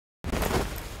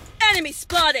Enemy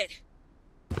spotted!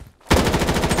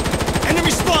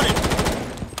 Enemy spotted!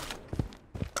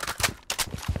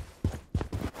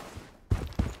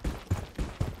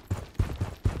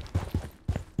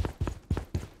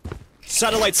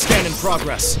 Satellite scan in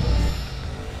progress.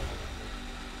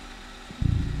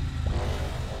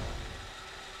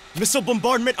 Missile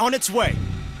bombardment on its way.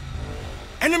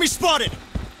 Enemy spotted!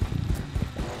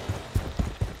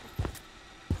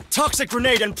 Toxic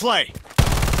grenade in play.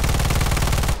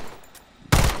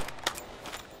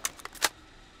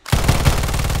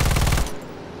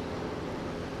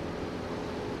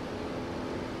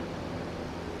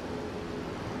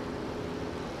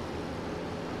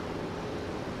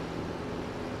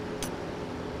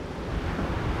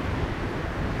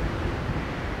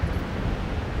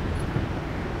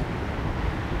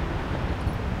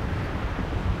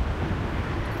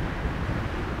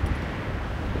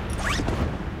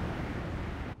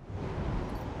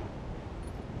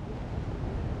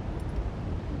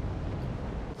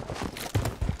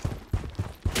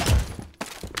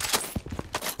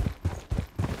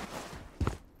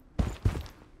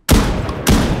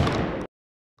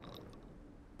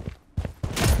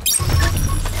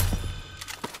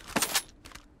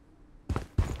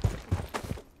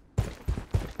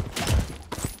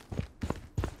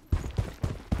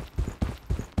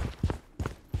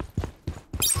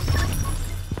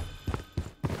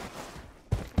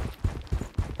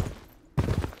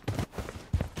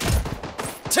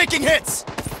 Taking hits!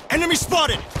 Enemy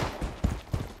spotted!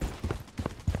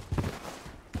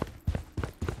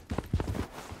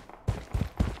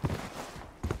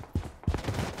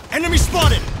 Enemy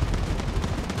spotted!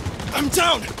 I'm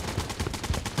down!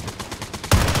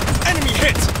 Enemy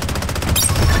hit!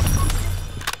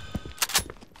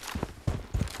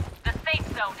 The safe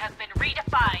zone has been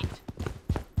redefined.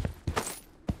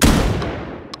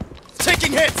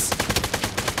 Taking hits!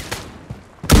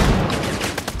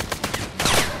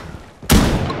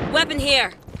 Weapon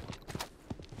here!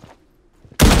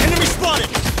 Enemy spotted!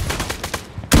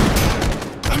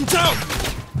 I'm down!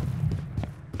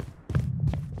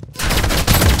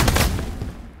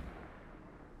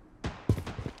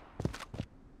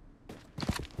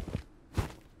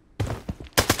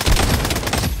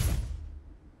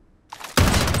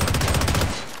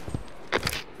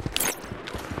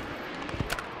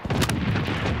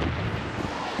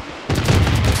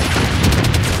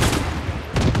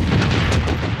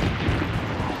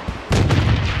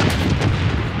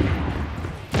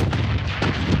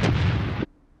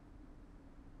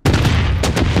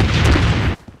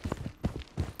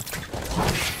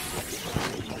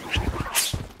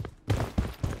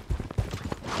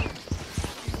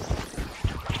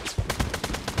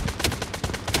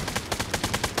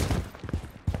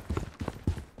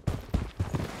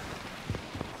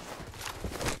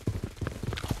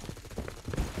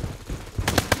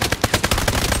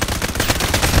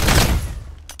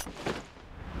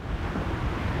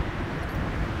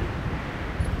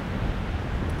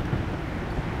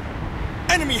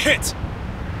 Enemy hit!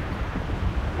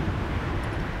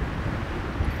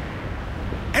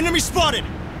 Enemy spotted!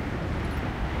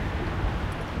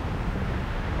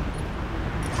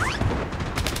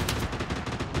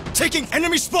 Taking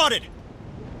enemy spotted!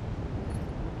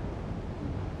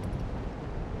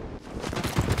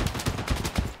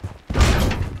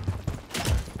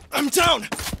 I'm down!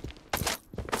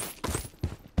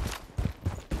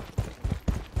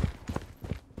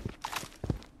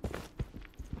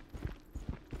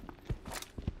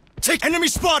 Take enemy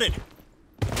spotted!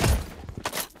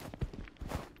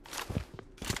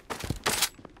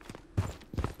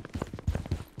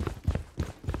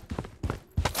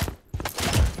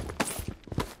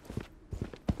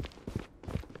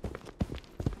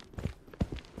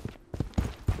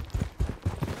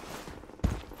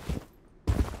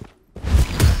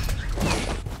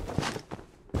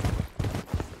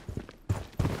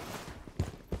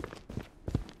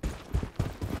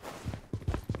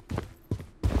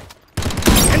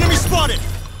 Spotted!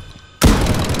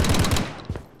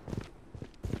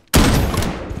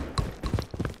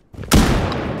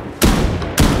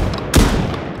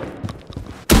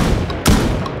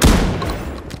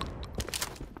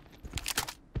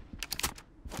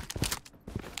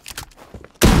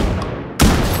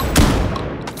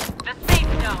 The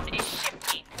safe zone is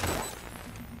shifting.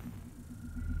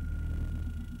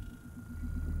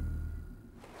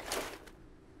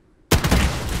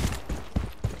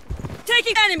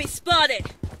 Taking enemy spotted!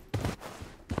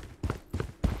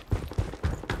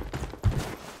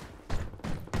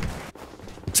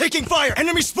 Taking fire!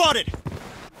 Enemy spotted!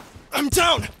 I'm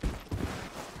down!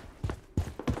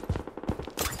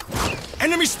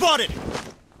 Enemy spotted!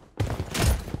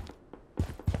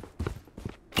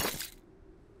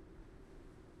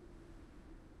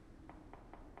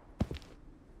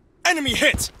 Enemy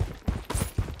hit!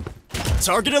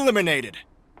 Target eliminated.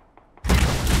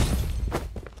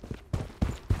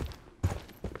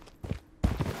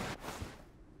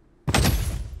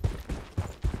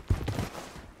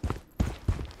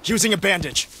 Using a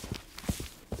bandage.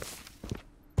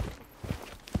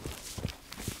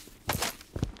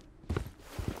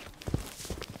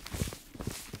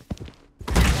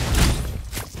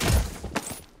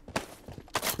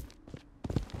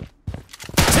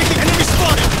 Taking enemy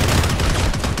spotted!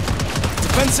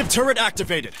 Defensive turret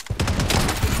activated.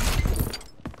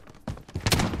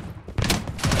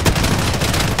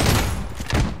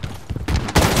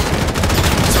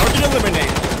 Target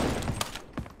eliminated.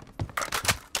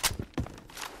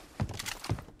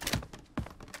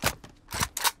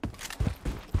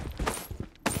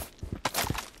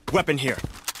 Weapon here.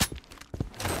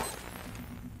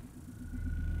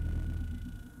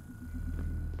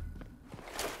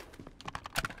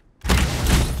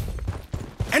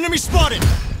 Enemy spotted!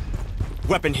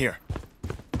 Weapon here.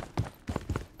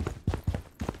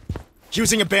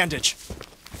 Using a bandage.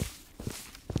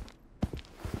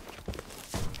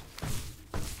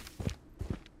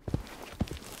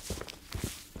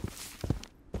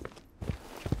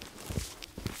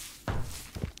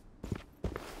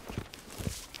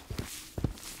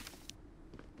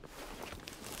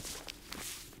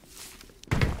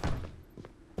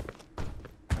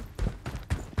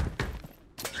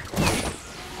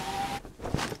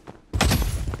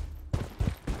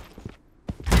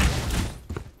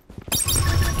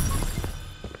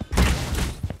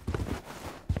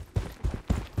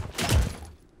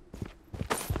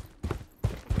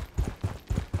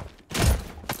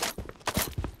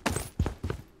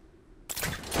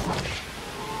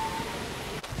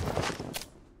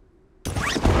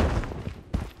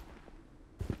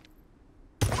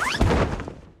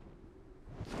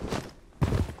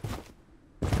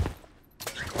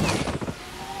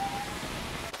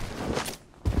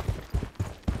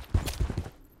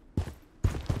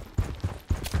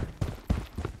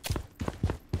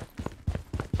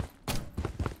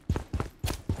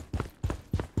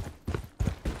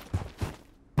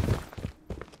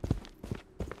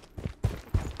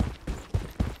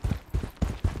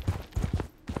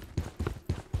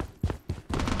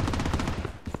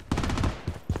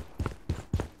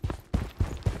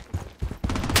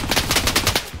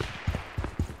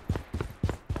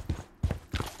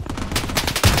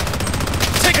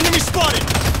 Enemy spotted!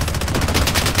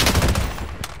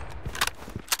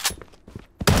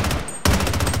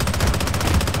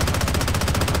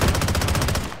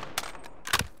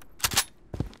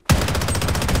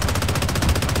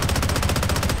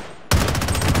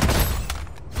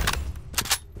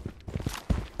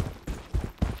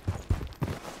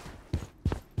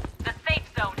 The safe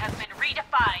zone has been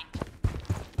redefined.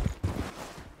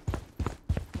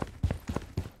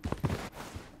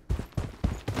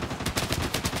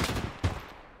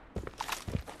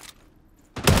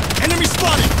 Enemy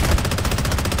spotted!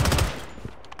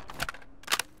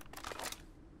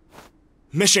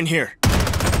 Mission here.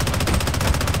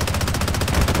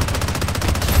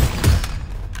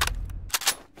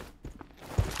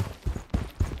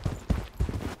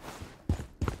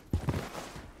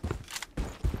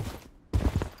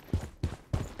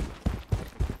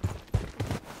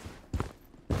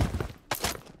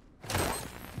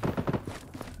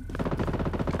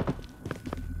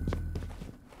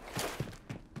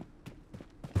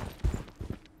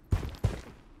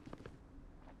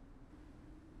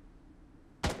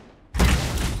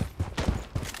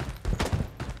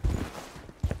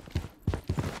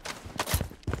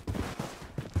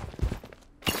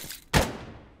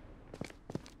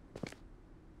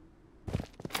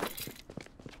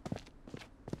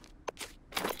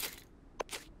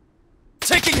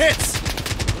 Taking hits!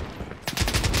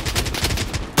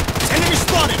 Enemy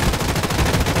spotted!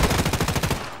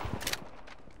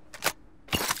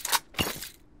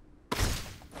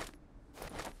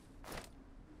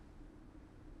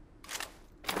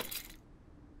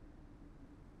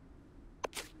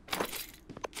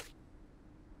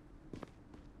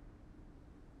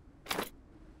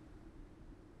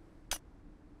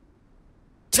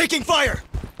 Taking fire!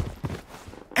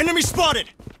 Enemy spotted!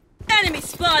 Enemy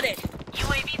spotted!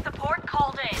 UAV support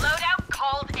called in. Loadout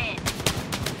called in.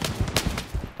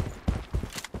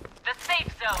 The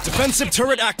safe zone. Defensive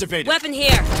turret activated. Weapon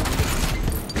here!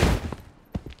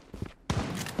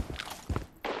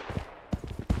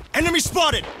 Enemy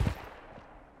spotted!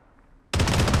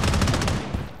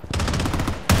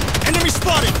 Enemy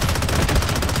spotted!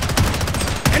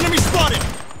 Enemy spotted!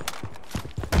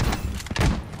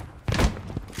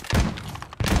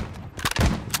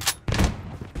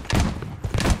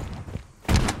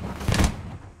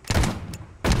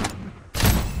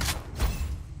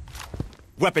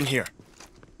 Weapon here.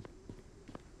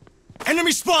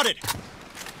 Enemy spotted!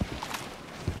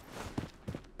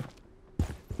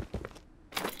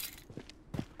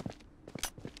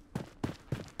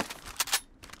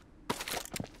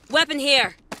 Weapon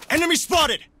here. Enemy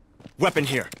spotted! Weapon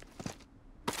here.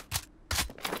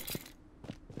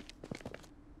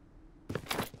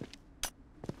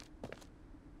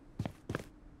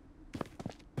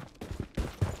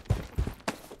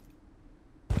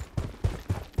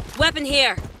 Weapon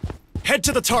here. Head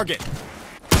to the target.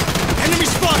 Enemy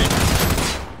spotted!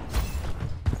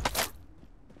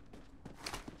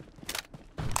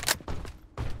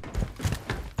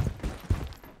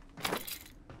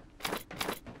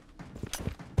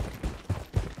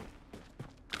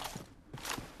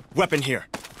 Weapon here.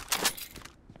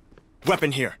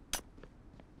 Weapon here.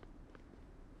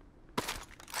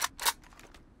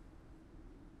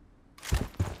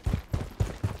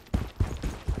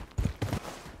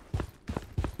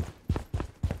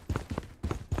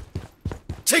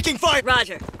 Taking fire!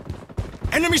 Roger.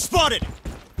 Enemy spotted!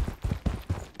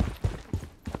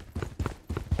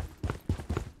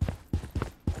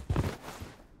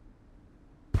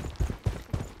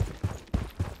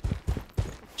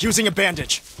 Using a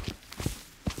bandage.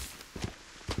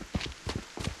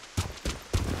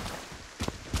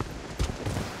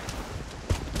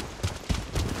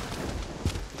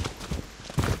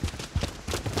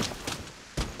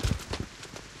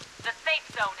 The safe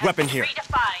zone has Weapon been here.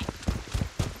 redefined.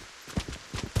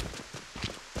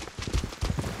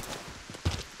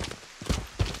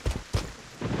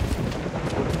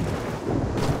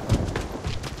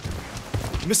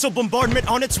 Missile bombardment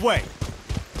on its way.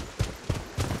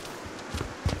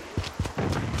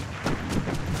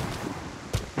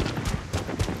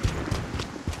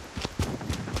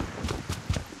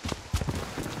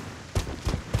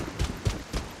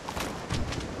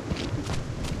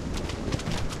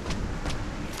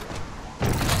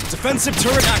 Defensive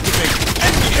turret activated.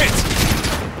 Enemy hit!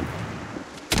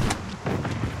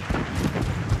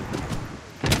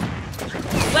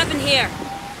 Weapon here.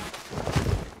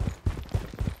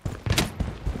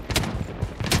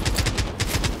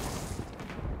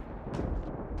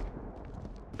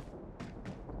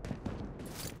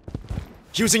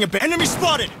 Using a enemy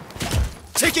spotted!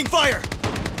 Taking fire!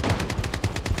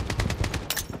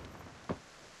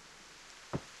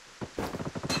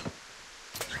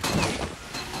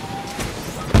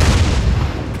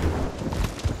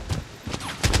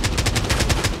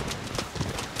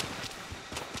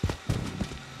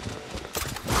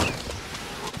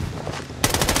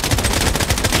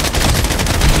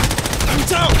 I'm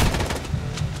down!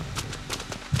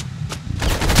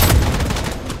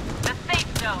 The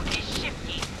safe zone is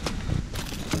shifting.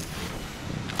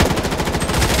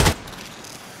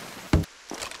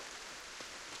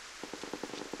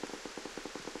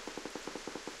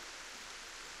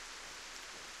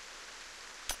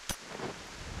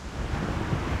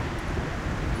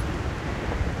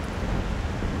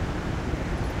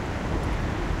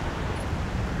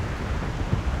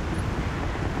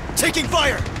 Taking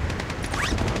fire!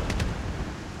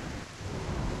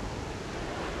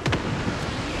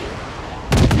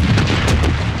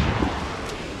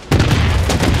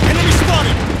 Enemy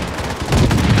spotted!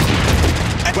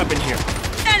 Weapon here.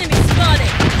 Enemy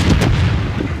spotted.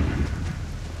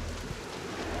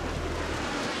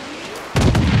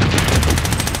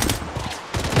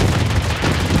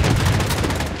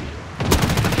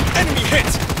 Enemy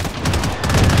hit!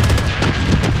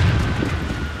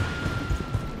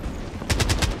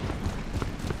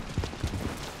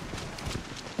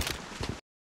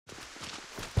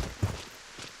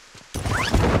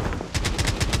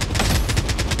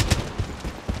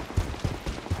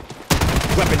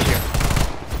 Weapon here.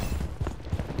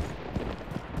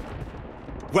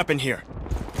 Weapon here.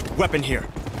 Weapon here.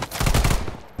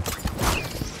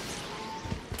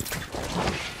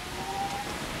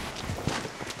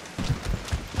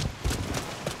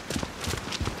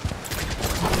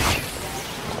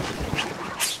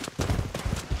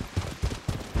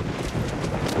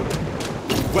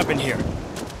 Weapon here.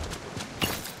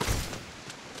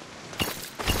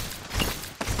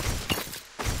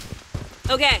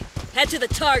 Okay, head to the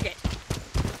target.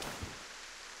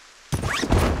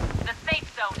 The safe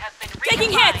zone has been redefined.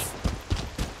 Taking hits!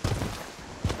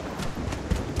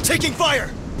 Taking fire!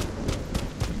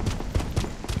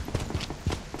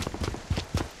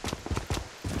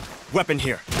 Weapon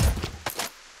here.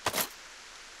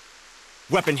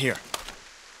 Weapon here.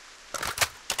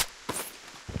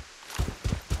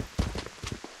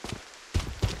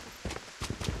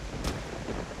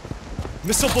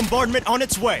 Missile bombardment on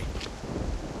its way.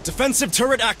 Defensive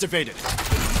turret activated.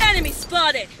 Enemy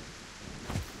spotted.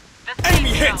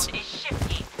 hit! zone is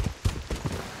shifting.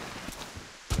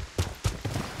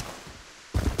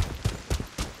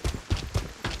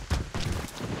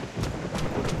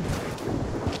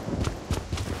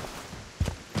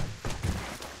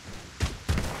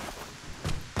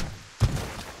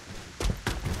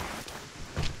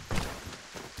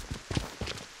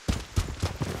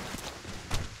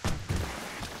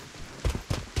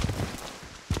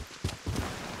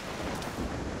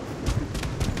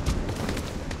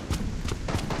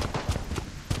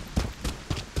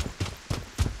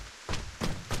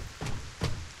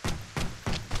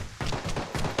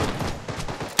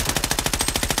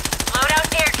 Loadout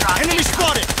airdrop. Enemy incoming.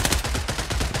 spotted!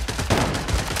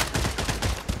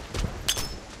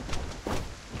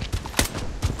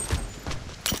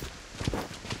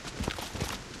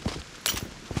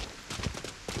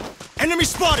 Enemy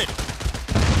spotted!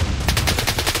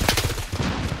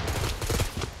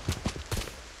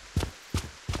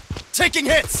 Taking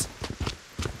hits!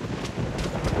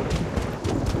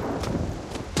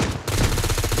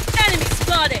 Enemy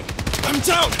spotted! I'm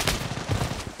down!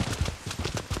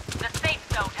 The safe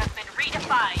zone has been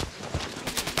redefined.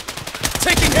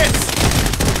 Taking hits!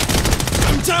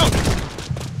 I'm down!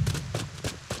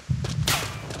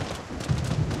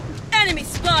 Enemy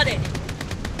spotted!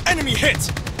 Enemy hit!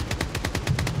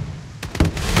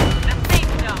 The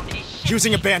safe zone is shifting.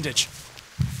 Using a bandage.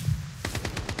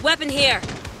 Weapon here!